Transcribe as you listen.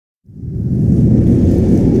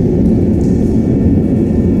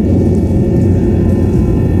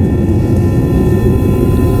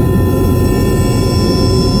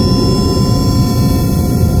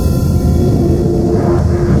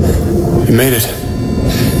made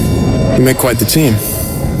it. You make quite the team.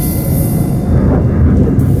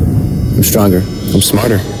 I'm stronger. I'm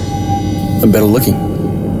smarter. I'm better looking.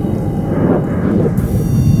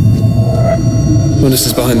 Notice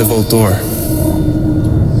is behind the vault door.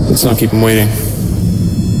 Let's not keep him waiting.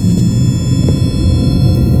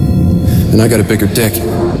 And I got a bigger dick.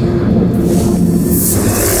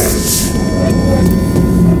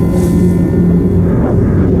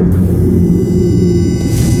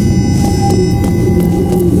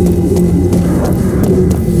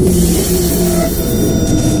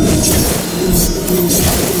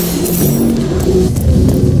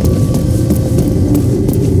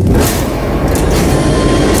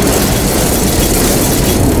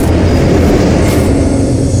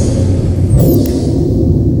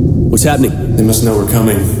 What's happening? They must know we're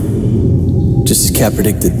coming. Just as Cat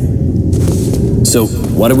predicted. So,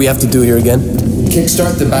 what do we have to do here again?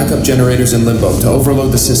 Kickstart the backup generators in Limbo to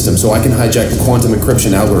overload the system so I can hijack the quantum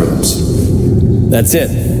encryption algorithms. That's it.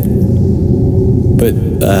 But,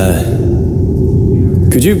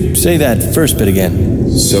 could you say that first bit again?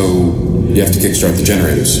 So, you have to kickstart the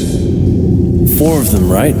generators. 4 of them,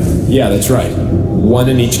 right? Yeah, that's right. 1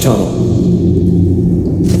 in each tunnel.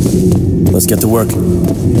 Let's get to work.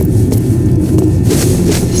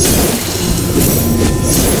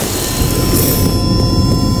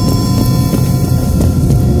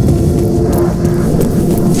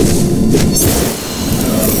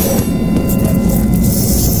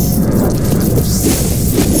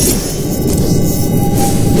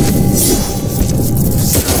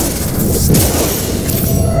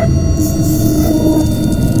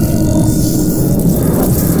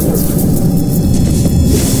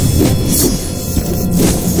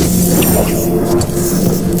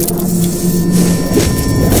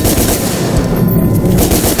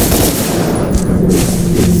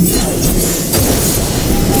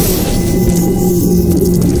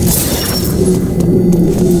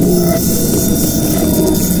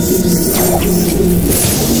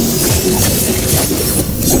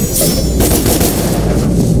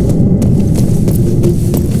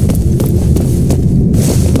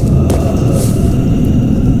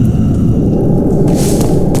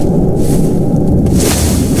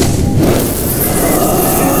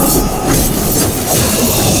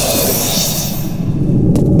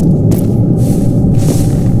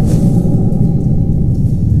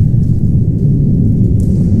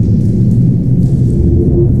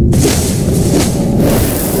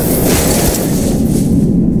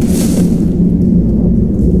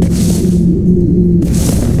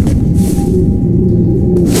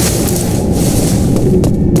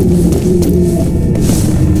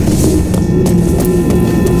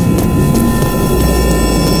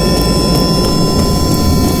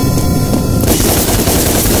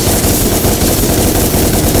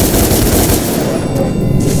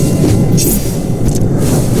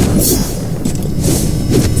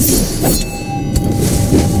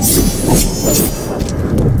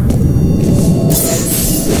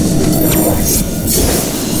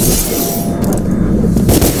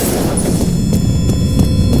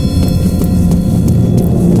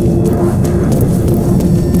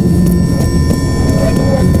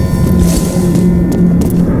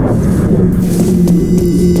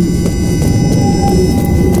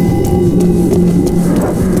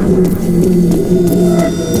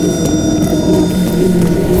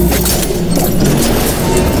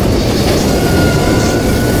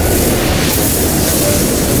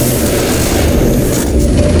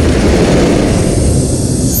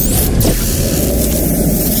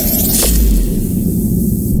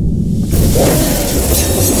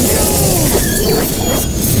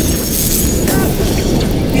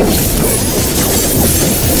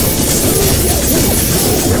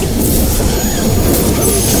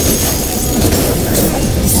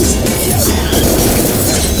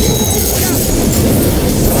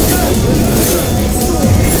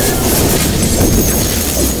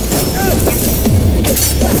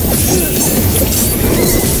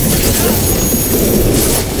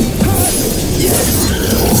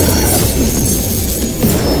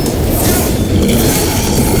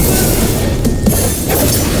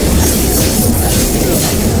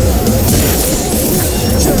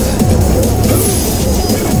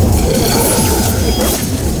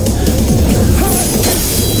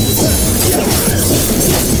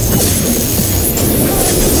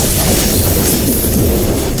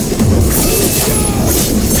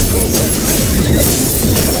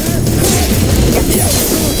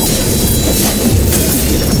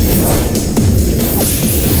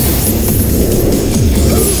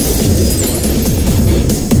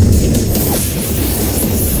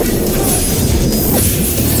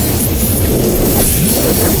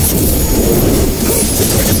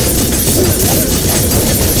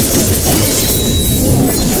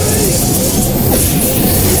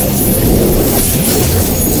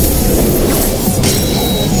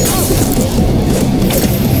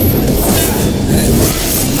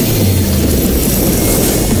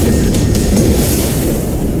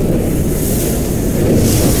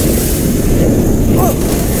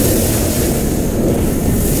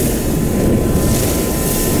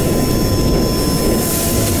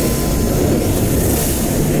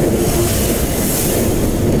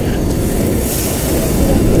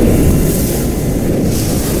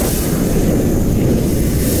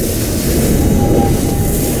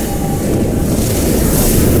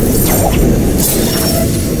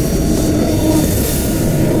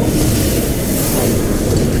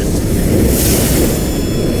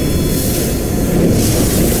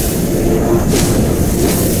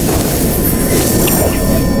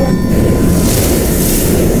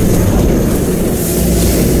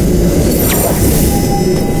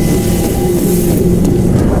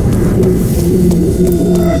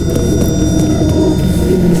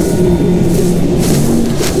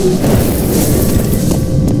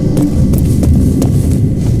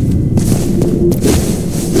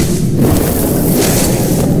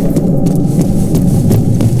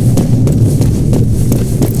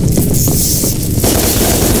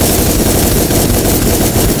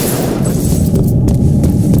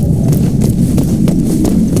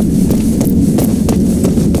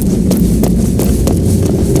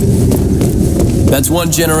 That's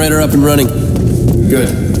one generator up and running. Good.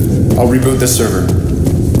 I'll reboot this server.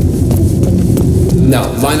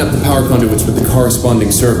 Now, line up the power conduits with the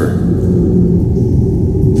corresponding server.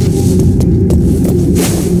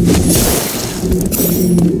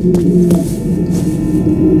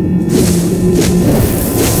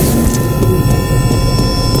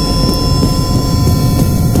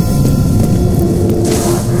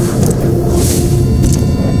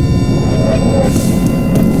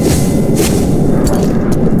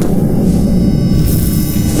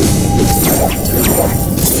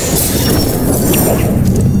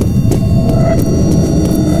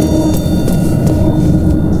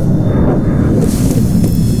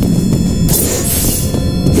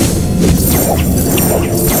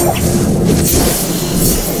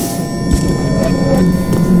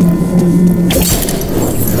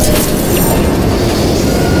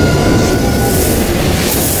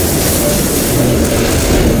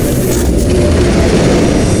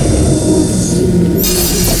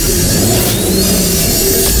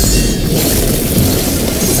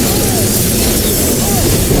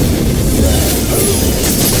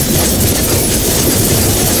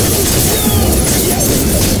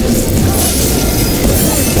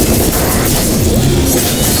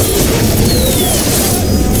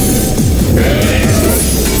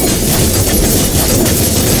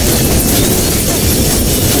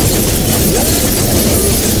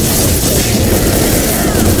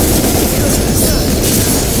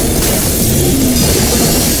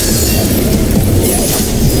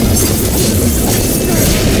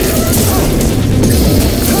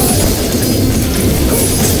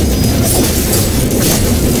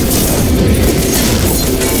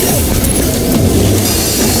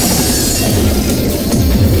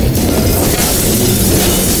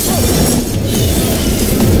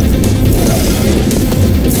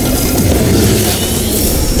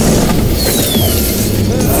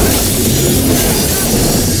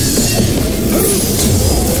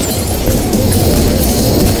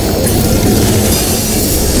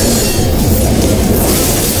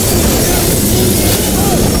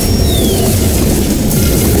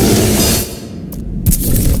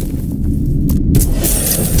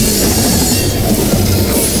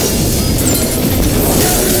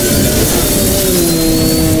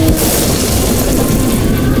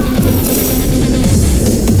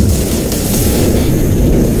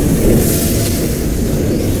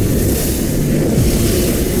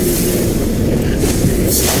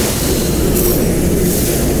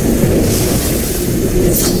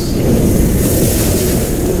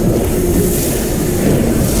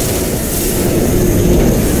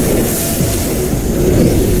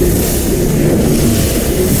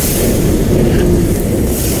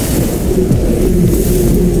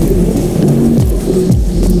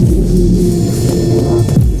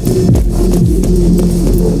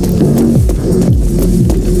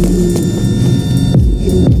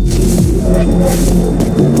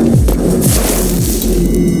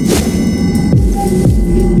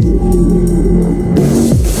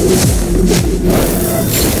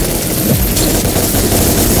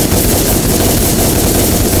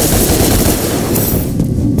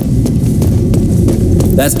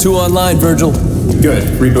 That's 2 online, Virgil. Good.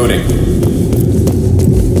 Rebooting.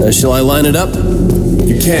 Shall I line it up?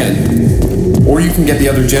 You can. Or you can get the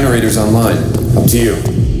other generators online. Up to you.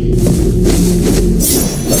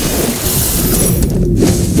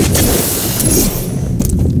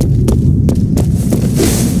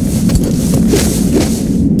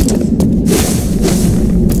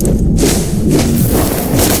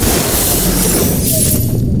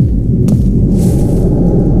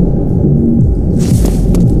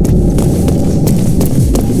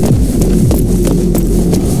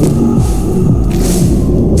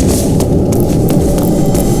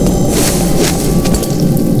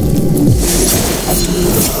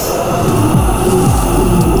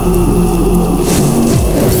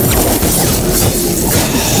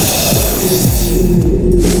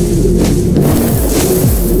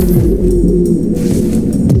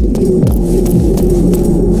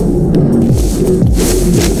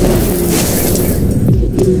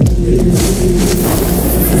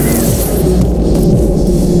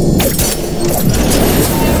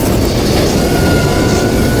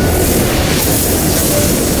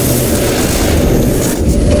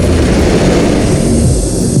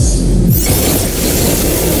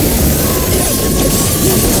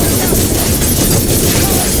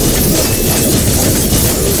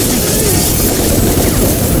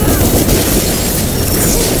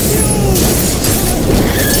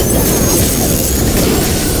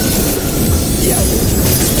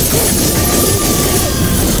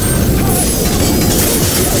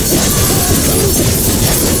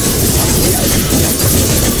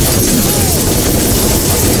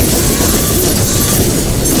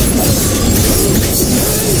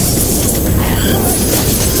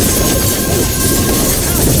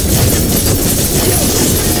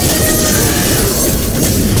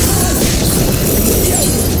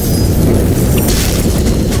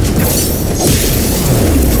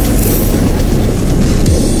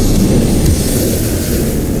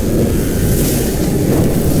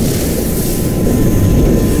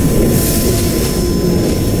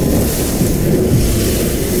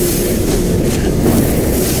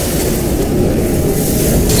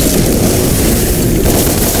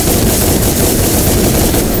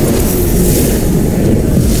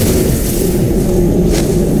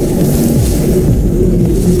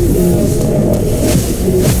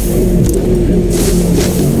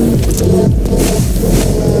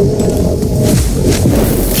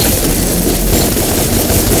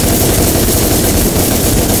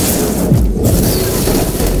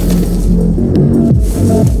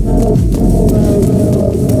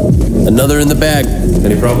 Another in the bag.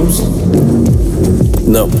 Any problems?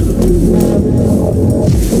 No.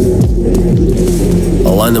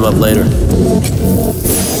 I'll line them up later.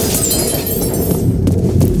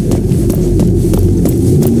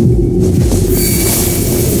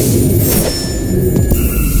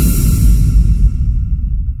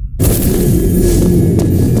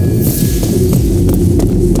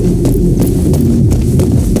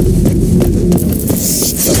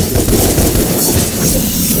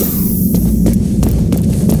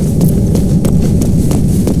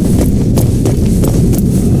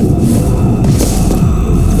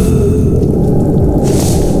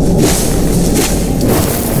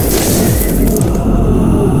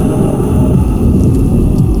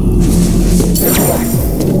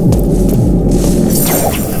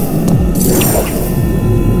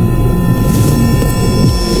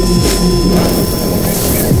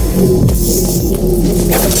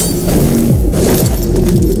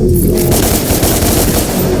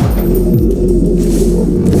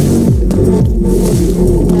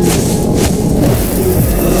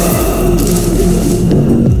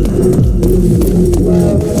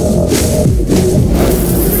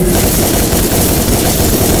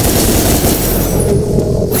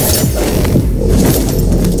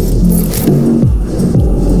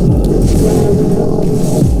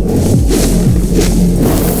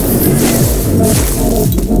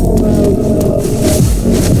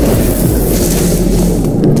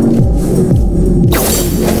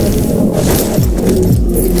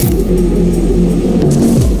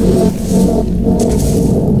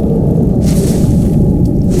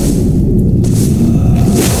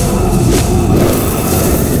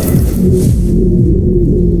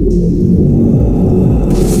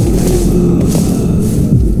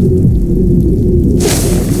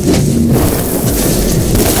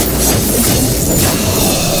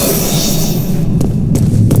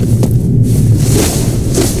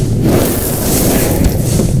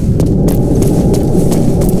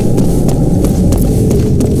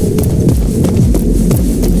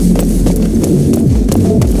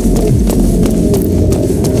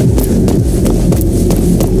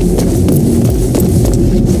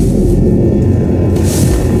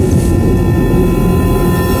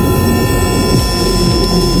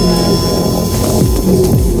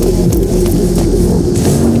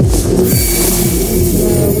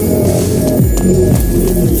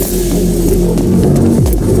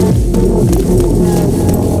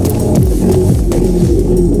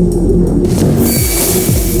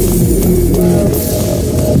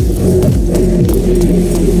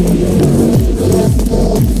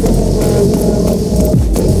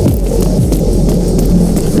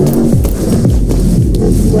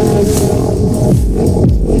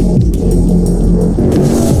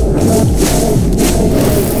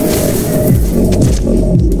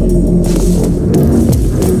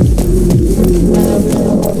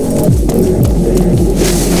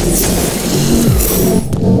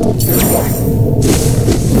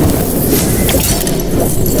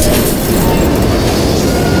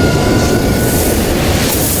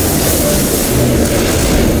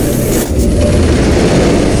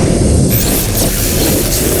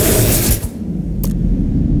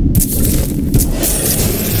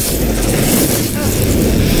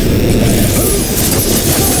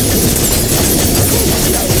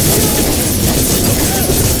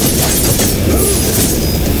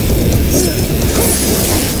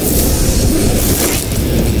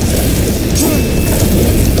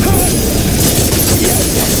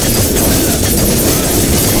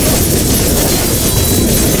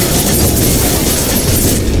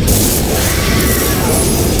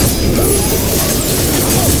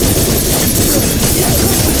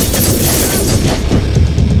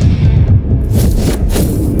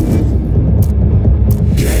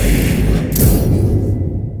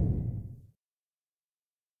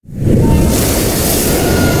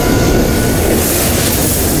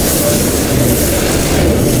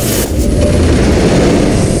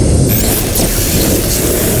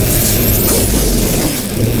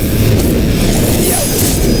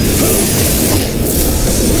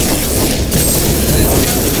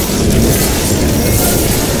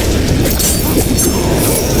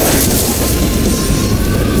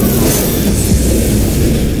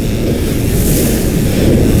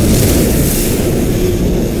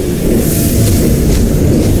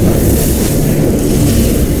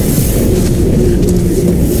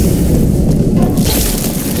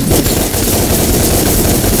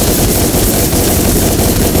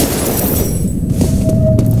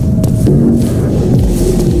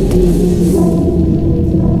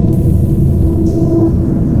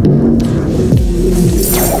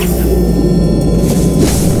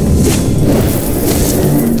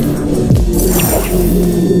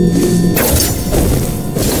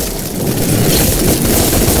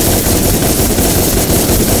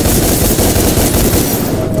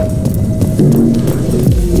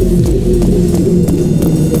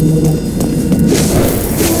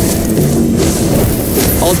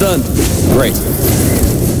 Great.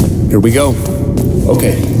 Here we go.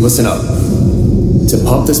 Okay, listen up. To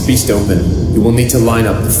pop this beast open, you will need to line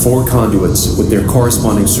up 4 conduits with their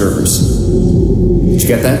corresponding servers. Did you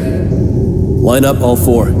get that? Line up all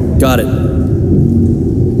 4. Got it.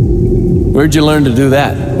 Where'd you learn to do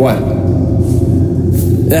that? What?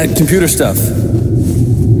 That computer stuff.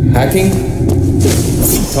 Hacking?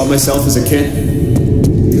 Taught myself as a kid.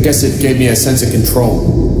 I guess it gave me a sense of control.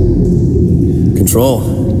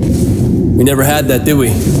 Control? We never had that, did we?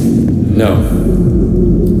 No.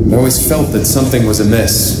 I always felt that something was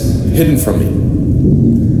amiss, hidden from me.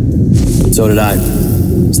 So did I.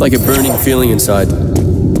 It's like a burning feeling inside.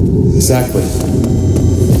 Exactly.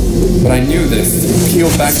 But I knew that if you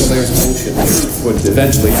peeled back the layers of bullshit, the truth would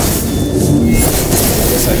eventually happen. I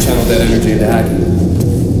guess I channeled that energy into hacking.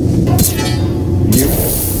 You?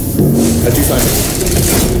 How'd you find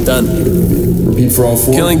it? Done. Repeat for all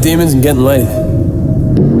 4? Killing demons and getting laid.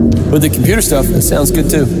 With the computer stuff, that sounds good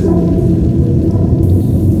too.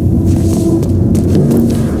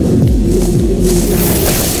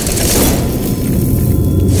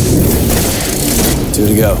 2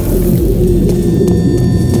 to go.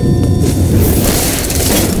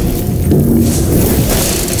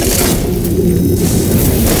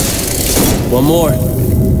 One more.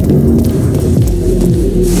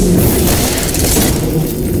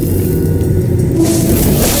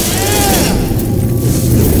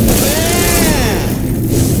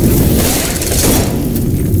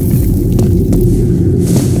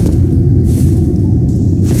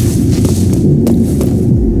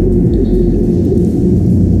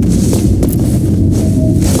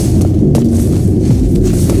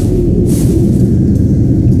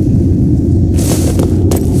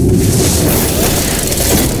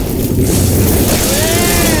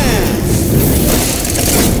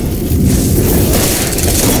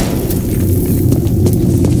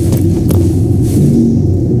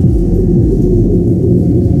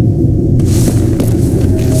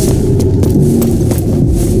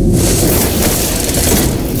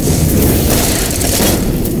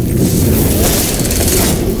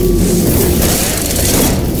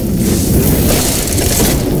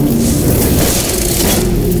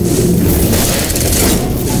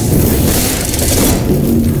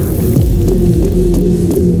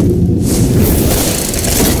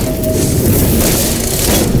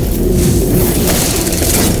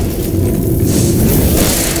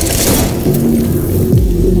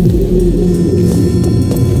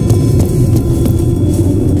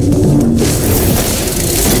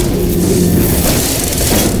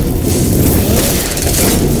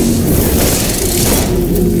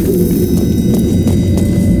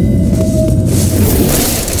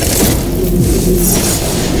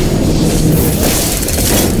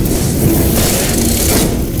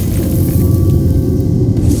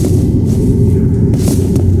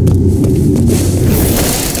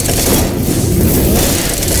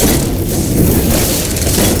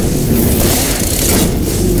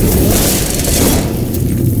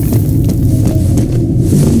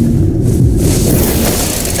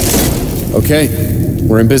 Okay,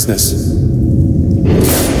 we're in business.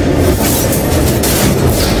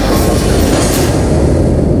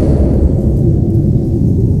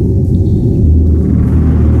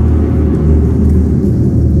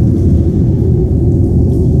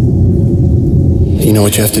 You know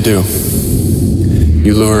what you have to do.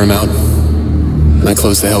 You lure him out, and I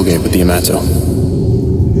close the Hellgate with the Yamato.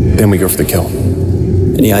 Then we go for the kill.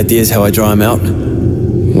 Any ideas how I draw him out?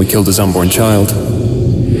 We killed his unborn child.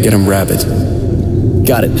 Get him rabid.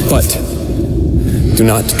 Got it. But do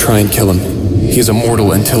not try and kill him. He is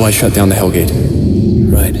immortal until I shut down the Hellgate.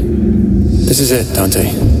 Right. This is it,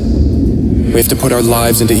 Dante. We have to put our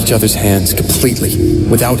lives into each other's hands completely,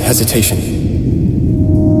 without hesitation.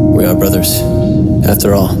 We are brothers,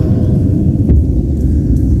 after all.